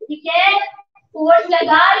है, ठीक है। फोर्स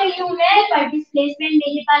लगा रही हूँ मैं पर डिस्प्लेसमेंट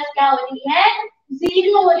मेरे पास क्या हो रही है?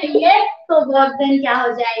 जीरो हो रही है, तो वर्क डन क्या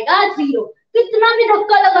हो जाएगा? जीरो। कितना भी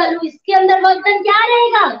धक्का लगा लूं इसके अंदर वर्क डन क्या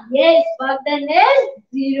रहेगा? Yes, work done is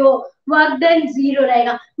zero, work done zero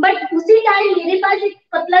रहेगा। बट उसी टाइम मेरे पास एक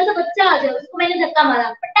पतला सा बच्चा आ जाए, उसको मैंने धक्का मारा,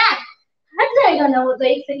 पटाक हट जाएगा ना वो तो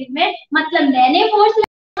एक सेकंड में, मतलब मैंने फोर्स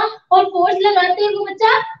लगाया और फोर्स लगाते ही वो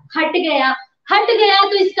बच्चा हट गया। हट गया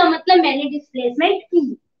तो इसका मतलब मैंने डिस्प्लेसमेंट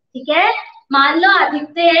की, ठीक है। मान लो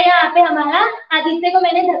आदित्य है यहाँ पे हमारा, आदित्य को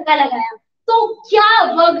मैंने धक्का लगाया, तो क्या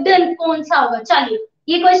वर्क डन कौन सा होगा? चलिए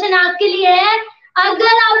ये क्वेश्चन आपके लिए है।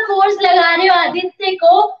 अगर आप फोर्स लगा रहे हो आदित्य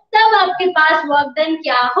को, तब आपके पास वर्क डन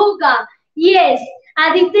क्या होगा? यस,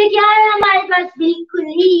 आदित्य क्या है हमारे पास? बिल्कुल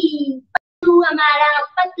ही हमारा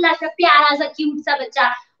पतला सा प्यारा सा क्यूट सा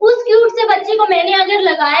बच्चा। उस क्यूट से बच्चे को मैंने अगर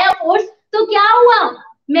लगाया फोर्स, तो क्या हुआ?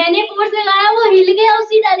 मैंने फोर्स लगाया, वो हिल गया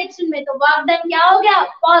उसी डायरेक्शन में, तो वर्क डन क्या हो गया?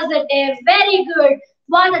 पॉजिटिव। वेरी गुड,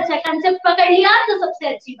 बहुत अच्छा कंसेप्ट पकड़ लिया, तो सबसे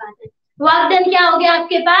अच्छी बात है। वर्क डन क्या हो गया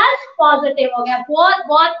आपके पास? पॉजिटिव हो गया। बहुत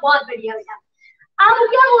बहुत बहुत बढ़िया बेटा। अब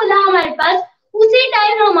क्या बोला हमारे पास? उसी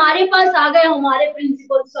टाइम हमारे पास आ गए हमारे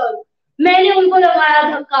प्रिंसिपल सर, मैंने उनको लगाया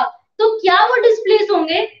धक्का, तो क्या वो डिस्प्लेस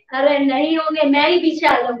होंगे? अरे नहीं होंगे, मैं ही पीछे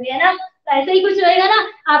आ जाऊंगी, है ना। तो ऐसा ही कुछ होएगा ना,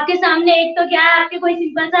 आपके सामने एक तो क्या है, आपके कोई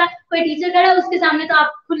सिंपल सा कोई टीचर खड़ा है, उसके सामने तो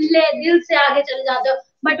आप खुले दिल से आगे चले जाते हो,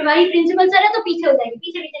 बट वही प्रिंसिपल सर है तो पीछे हो जाएंगे,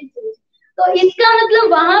 पीछे पीछे पीछे। तो इसका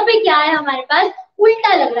मतलब वहां पे क्या है हमारे पास?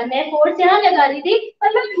 उल्टा लग रहा है, मैं फोर्स यहाँ लगा रही थी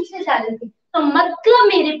पर मैं पीछे से आ रही थी, तो मतलब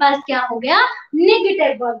मेरे पास क्या हो गया?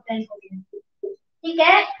 नेगेटिव वर्क डन हो गया, ठीक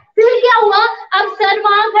है। फिर क्या हुआ? अब सर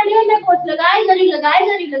वहां खड़े हैं, मैं फोर्स लगाए जरी लगाए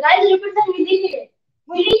जरी लगाए जरी, पर सर मिली नहीं है,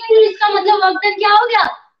 मिली नहीं, इसका मतलब वर्क डन क्या हो गया?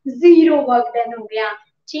 जीरो वर्क डन हो गया,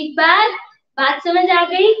 ठीक। बात समझ आ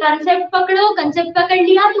गई? कंसेप्ट पकड़ो, कंसेप्ट पकड़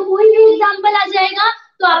लिया तो कोई भी एग्जांपल आ जाएगा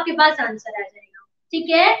तो आपके पास आंसर आ जाएगा, ठीक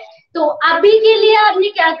है। तो अभी के लिए आपने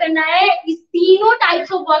क्या करना है? इस तीनों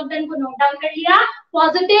टाइप्स ऑफ वर्क डन को नोट डाउन कर लिया,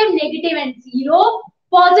 positive, negative and zero.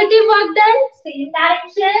 Positive work done same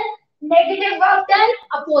direction, negative work done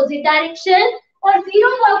opposite direction, और जीरो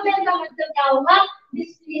वर्क डन का मतलब क्या होगा?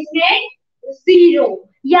 डिस्प्लेसमेंट जीरो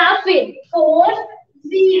या फिर फोर्स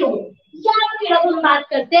जीरो। या फिर अब हम बात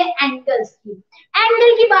करते हैं एंगल्स की।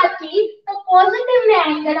 एंगल की बात की तो पॉजिटिव में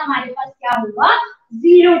एंगल हमारे पास क्या होगा?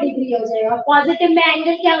 0 डिग्री हो जाएगा। पॉजिटिव में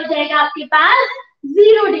एंगल क्या हो जाएगा आपके पास?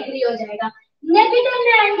 0 डिग्री हो जाएगा। नेगेटिव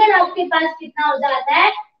में एंगल आपके पास कितना हो जाता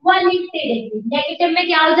है? 180 डिग्री। नेगेटिव में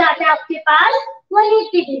क्या हो जाता है आपके पास?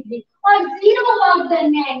 180 डिग्री। और जीरो वर्क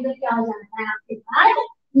डन में एंगल क्या हो जाता है आपके पास?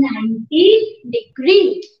 90 डिग्री,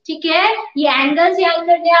 ठीक है। ये एंगल्स याद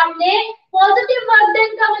कर लिया आपने। पॉजिटिव वर्क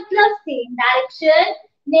डन का मतलब same direction,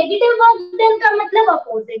 negative work done का मतलब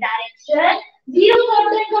opposite direction, zero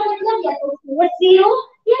work done का मतलब या तो फोर्स जीरो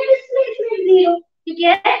या डिस्प्लेसमेंट जीरो, ठीक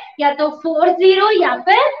है। या तो फोर्स जीरो या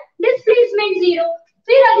फिर डिस्प्लेसमेंट जीरो।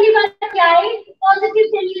 फिर अगली बात क्या है? पॉजिटिव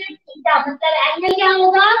के लिए थीटा मतलब एंगल क्या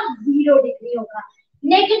होगा? 0 डिग्री होगा।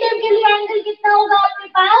 नेगेटिव के लिए एंगल कितना होगा आपके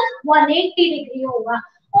पास? 180 डिग्री होगा।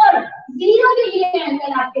 और जीरो के लिए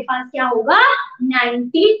एंगल आपके पास क्या होगा?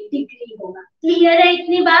 90 डिग्री होगा। क्लियर है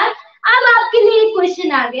इतनी बात? अब आपके लिए एक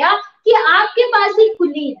क्वेश्चन आ गया कि आपके पास एक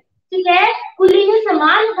कुली है, ठीक है। कुली ने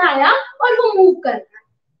सामान उठाया और वो मूव कर रहा है,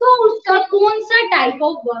 तो उसका कौन सा टाइप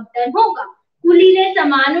ऑफ वर्क डन होगा? कुली ने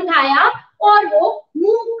सामान उठाया और वो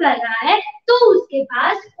मूव कर रहा है, तो उसके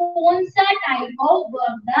पास कौन सा टाइप ऑफ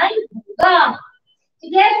वर्क डन होगा?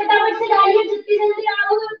 ठीक है, फटाफट से डालिए, जितनी जल्दी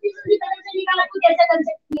आओगे उतनी जल्दी पता चलेगा आपको कैसा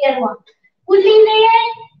कंसेप्ट क्लियर हुआ। कुली ने,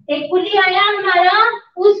 एक कुली आया हमारा,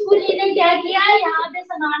 उस कुली ने क्या किया? यहाँ पे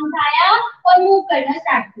सामान उठाया और मूव करना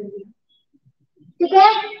स्टार्ट कर दिया, ठीक है।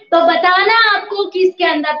 तो बताना आपको कि इसके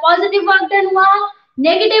अंदर पॉजिटिव वर्क डन हुआ,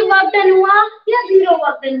 नेगेटिव वर्क डन हुआ या जीरो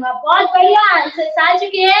वर्क डन हुआ। बहुत बढ़िया, आंसर आ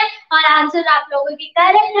चुके हैं और आंसर आप लोगों की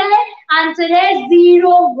करेक्ट है। आंसर है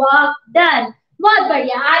जीरो वर्क डन। बहुत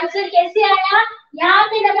बढ़िया। आंसर कैसे आया? यहाँ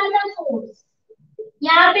पे लगा था फोर्स,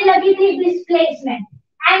 यहाँ पे लगी थी डिस्प्लेसमेंट,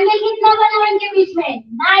 एंगल कितना बना इनके बीच में?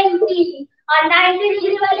 90। और 90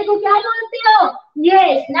 डिग्री वाले को क्या बोलते हो?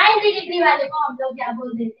 यस, 90 डिग्री वाले को हम लोग क्या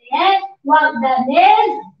बोल देते हैं? Work done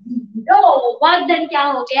is zero. Work done क्या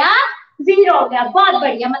हो गया? जीरो हो गया। बहुत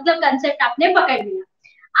बढ़िया, मतलब कंसेप्ट आपने पकड़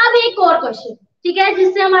लिया। अब एक और क्वेश्चन, ठीक है,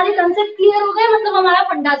 जिससे हमारे कंसेप्ट क्लियर हो गए, मतलब हमारा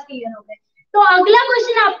फंडास क्लियर हो गए। तो अगला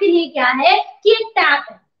क्वेश्चन आपके लिए क्या है कि एक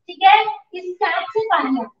टैप है, ठीक है, इस टैप से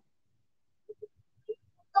पानी आता है,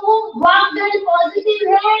 तो वर्क डन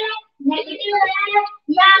पॉजिटिव है, नेगेटिव है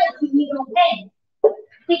या जीरो है?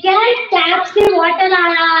 ठीक है, टैप से वाटर आ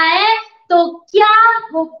रहा है तो क्या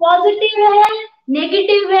वो पॉजिटिव है,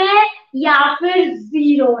 नेगेटिव है या फिर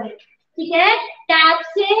जीरो है। ठीक है, टैप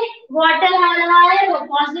से वाटर आ रहा है वो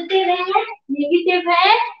पॉजिटिव है, नेगेटिव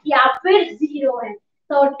है या फिर जीरो है।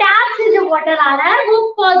 तो टैप से जो वाटर आ रहा है वो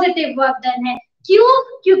पॉजिटिव वर्क डन है। क्यों?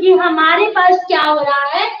 क्योंकि हमारे पास क्या हो रहा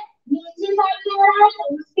है, नीचे साइड में हो रहा है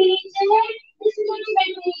तो उसके नीचे है,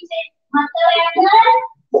 डिस्प्लेसमेंट के नीचे, मतलब एंगल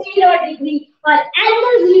 0 डिग्री। और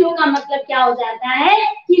एंगल 0 का मतलब क्या हो जाता है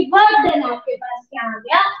कि वर्क डन आपके पास क्या आ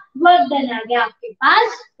गया, वर्क डन आ गया आपके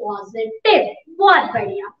पास पॉजिटिव। बहुत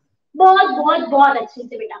बढ़िया, बहुत बहुत बहुत अच्छे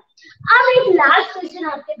से बेटा। अब एक लास्ट क्वेश्चन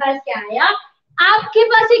आपके पास क्या आया, आपके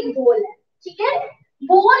पास एक बॉल है, ठीक है,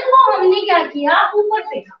 बॉल को हमने क्या किया, ऊपर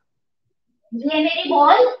फेंका। ये मेरी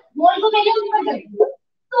बॉल, बॉल को मैंने ऊपर फेंक दिया,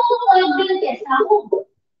 तो वर्क डन कैसा होगा।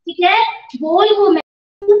 ठीक है, बॉल को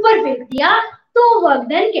मैंने ऊपर फेंक दिया तो वर्क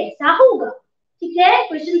डन कैसा होगा। ठीक है,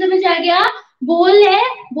 क्वेश्चन समझ आ गया। बॉल है,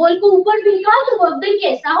 बॉल को ऊपर फेंका तो वर्क डन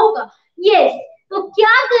कैसा होगा। यस, तो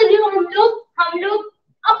क्या कर रहे हो हम लोग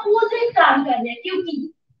अपोजिट काम कर रहे हैं,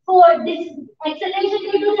 क्योंकि for this acceleration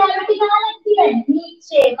due to gravity कहां लगती है,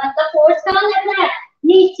 नीचे, मतलब फोर्स कहां लग रहा है,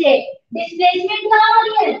 नीचे। डिस्प्लेसमेंट कहां हो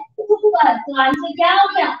रही है, ऊपर। तो आंसर क्या हो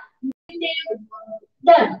गया,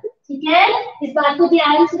 डन। ठीक है, इस बात को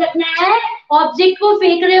ध्यान से रखना है। ऑब्जेक्ट को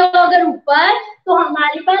फेंक रहे हो अगर ऊपर तो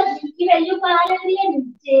हमारे पास जी की वैल्यू कहां लग रही है,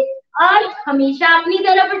 नीचे। अर्थ हमेशा अपनी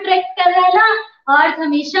तरफ अट्रैक्ट कर रहा है ना, अर्थ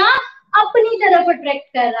हमेशा अपनी तरफ अट्रैक्ट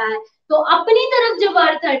कर रहा है। तो अपनी तरफ जब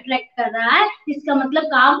अर्थ अट्रैक्ट कर रहा है इसका मतलब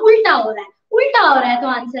काम उल्टा हो रहा है, उल्टा हो रहा है, तो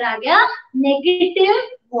आंसर आ गया नेगेटिव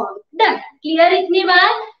वर्क डन। क्लियर, इतनी बार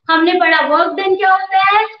हमने पढ़ा वर्क डन क्या होता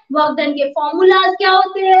है, वर्क डन के फॉर्मूलाज क्या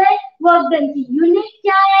होते हैं, वर्क डन की यूनिट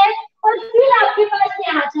क्या है, और फिर आपके पास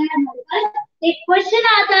क्या आता है, हमारे पास एक क्वेश्चन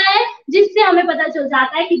आता है जिससे हमें पता चल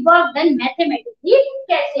जाता है कि वर्क डन मैथमेटिकली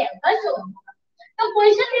कैसे आपका सॉल्व होगा। तो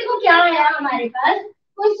क्वेश्चन देखो क्या आया हमारे पास,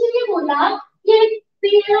 क्वेश्चन ये बोला कि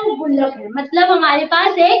पेयर ऑफ गुल्लक है, मतलब हमारे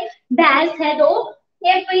पास एक भैंस है दो,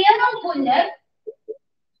 ये पेयर ऑफ गुल्लक।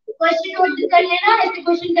 क्वेश्चन नोट कर लेना, ऐसे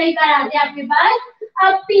क्वेश्चन कई बार आते हैं आपके पास।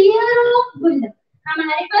 अब पेयर ऑफ गुल्लक,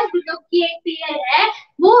 हमारे पास गुल्लक की एक पेयर है,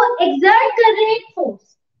 वो एक्सर्ट कर रहे हैं force,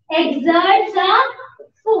 exerts a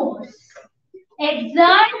force,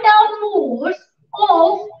 exert a force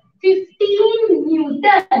of 15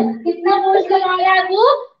 Newton. कितना फोर्स लगाया है वो,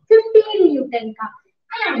 15 न्यूटन का।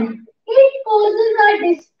 And it causes a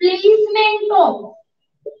displacement of,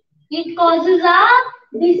 it causes a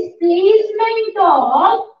displacement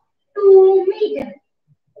of 2 metre.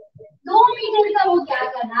 2 metre का वो क्या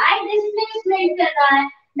कर रहा है, डिस्प्लेसमेंट कर रहा है।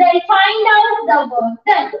 Then find out the work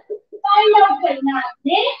done, find out करना है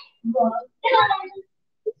आपने वर्क डन।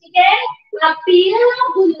 ठीक है, a pair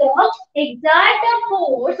of bullocks exert a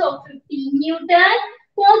force of 15 Newton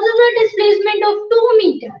causes a displacement of 2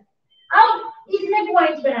 metre. अब इसमें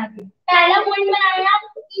पॉइंट्स बनाते हैं। पहला पॉइंट बनाया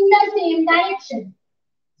in the same direction,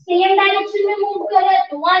 same direction में मूव कर रहा है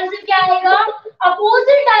तो आंसर क्या आएगा,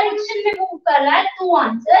 अपोजिट डायरेक्शन में मूव कर रहा है तो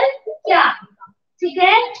आंसर क्या आएगा। ठीक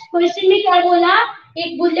है, क्वेश्चन में क्या बोला,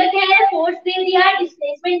 एक गुल्लक है, फोर्स दे दिया,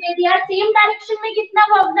 डिस्प्लेसमेंट दे दिया, सेम डायरेक्शन में कितना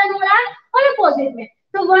वर्क डन हो रहा है और अपोजिट में।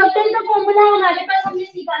 तो वर्क डन का फॉर्मूला हमारे पास हमने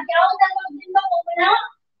सीखा, क्या होता है वर्क डन का फॉर्मूला,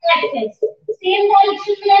 F सेम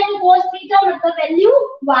डायरेक्शन में है तो cos थीटा मतलब वैल्यू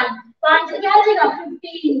 1, तो आंसर क्या आ जाएगा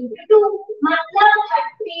 15 × 2 मतलब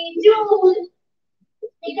 30 जूल।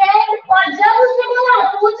 ठीक है, और जब उसने बोला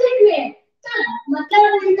अपोजिट में तो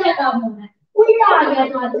मतलब उल्टा काम होना है, उल्टा आ गया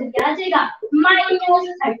तो आंसर क्या आ जाएगा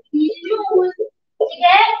 -30 जूल। ठीक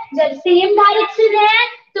है, जब सेम डायरेक्शन है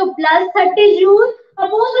तो +30 जूल,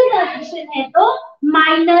 अपोजिट डायरेक्शन है तो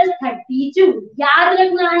 -30 जूल। याद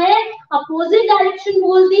रखना है, अपोजिट डायरेक्शन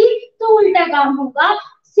बोल दी तो उल्टा काम होगा,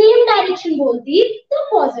 सेम डायरेक्शन बोल दी तो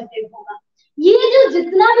पॉजिटिव होगा। ये जो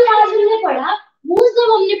जितना भी आज हमने पढ़ा वो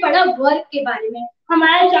सब हमने पढ़ा वर्क के बारे में।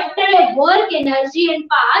 हमारा चैप्टर है वर्क, एनर्जी एंड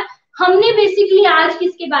पावर। हमने बेसिकली आज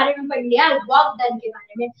किसके बारे में पढ़ लिया, वर्क डन के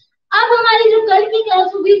बारे में। अब हमारी जो कल की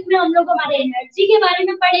क्लास होगी इसमें हम लोग हमारे एनर्जी के बारे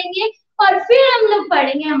में पढ़ेंगे और फिर हम लोग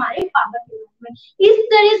पढ़ेंगे हमारे पावर के बारे में। इस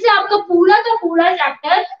तरह से आपका पूरा का पूरा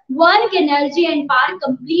chapter work, energy and power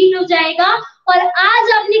complete हो जाएगा। और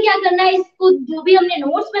आज आपने क्या करना है, इसको जो भी हमने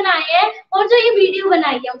नोट्स बनाए हैं और जो ये वीडियो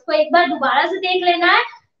बनाई है उसको एक बार दोबारा से देख लेना है।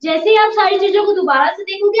 जैसे ही आप सारी चीजों को दोबारा से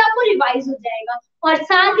देखोगे आपको रिवाइज हो जाएगा। और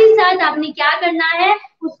साथ ही साथ आपने क्या करना है,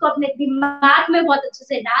 उसको अपने दिमाग में बहुत अच्छे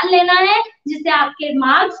से डाल लेना है जिससे आपके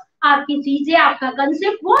मार्क्स आपकी चीजें, आपका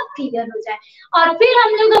कंसेप्ट बहुत क्लियर हो जाए। और फिर हम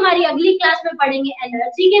लोग हमारी अगली क्लास में पढ़ेंगे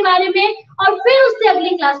एनर्जी के बारे में, और फिर उससे अगली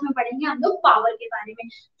क्लास में पढ़ेंगे हम लोग पावर के बारे में।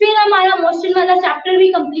 फिर हमारा मोशन वाला चैप्टर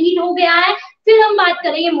भी कंप्लीट हो गया है, फिर हम बात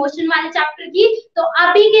करेंगे मोशन वाले चैप्टर की। तो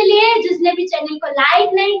अभी के लिए जिसने भी चैनल को लाइक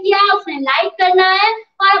नहीं किया उसने लाइक करना है,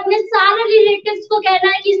 और अपने सारे रिलेटिव्स को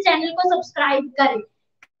कहना है कि इस चैनल को सब्सक्राइब करें।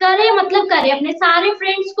 करे मतलब करे, अपने सारे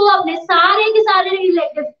फ्रेंड्स को, अपने सारे के सारे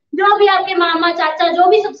रिलेटिव, जो भी आपके मामा चाचा जो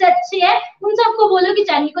भी सबसे अच्छे हैं, उन सबको बोलो कि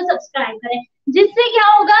चैनल को सब्सक्राइब करें। जिससे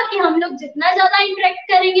क्या होगा कि हम लोग जितना ज्यादा इंटरेक्ट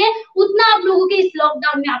करेंगे उतना आप लोगों के इस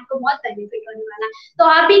लॉकडाउन में आपको बहुत बेनिफिट होने वाला है।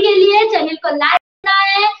 तो अभी के लिए चैनल को लाइक करना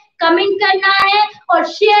है, कमेंट करना है और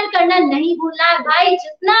शेयर करना नहीं भूलना है भाई।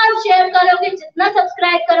 जितना आप शेयर करोगे, जितना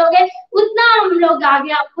सब्सक्राइब करोगे, उतना हम लोग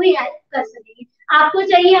आगे आपको हेल्प कर सकेंगे। आपको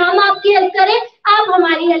चाहिए हम आपकी हेल्प करें, आप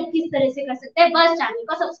हमारी हेल्प किस तरह से कर सकते हैं, बस चैनल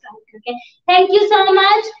को सब्सक्राइब करके। Thank you so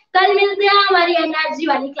much. कल मिलते हैं हमारी एनर्जी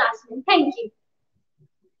वाली क्लास में। Thank you.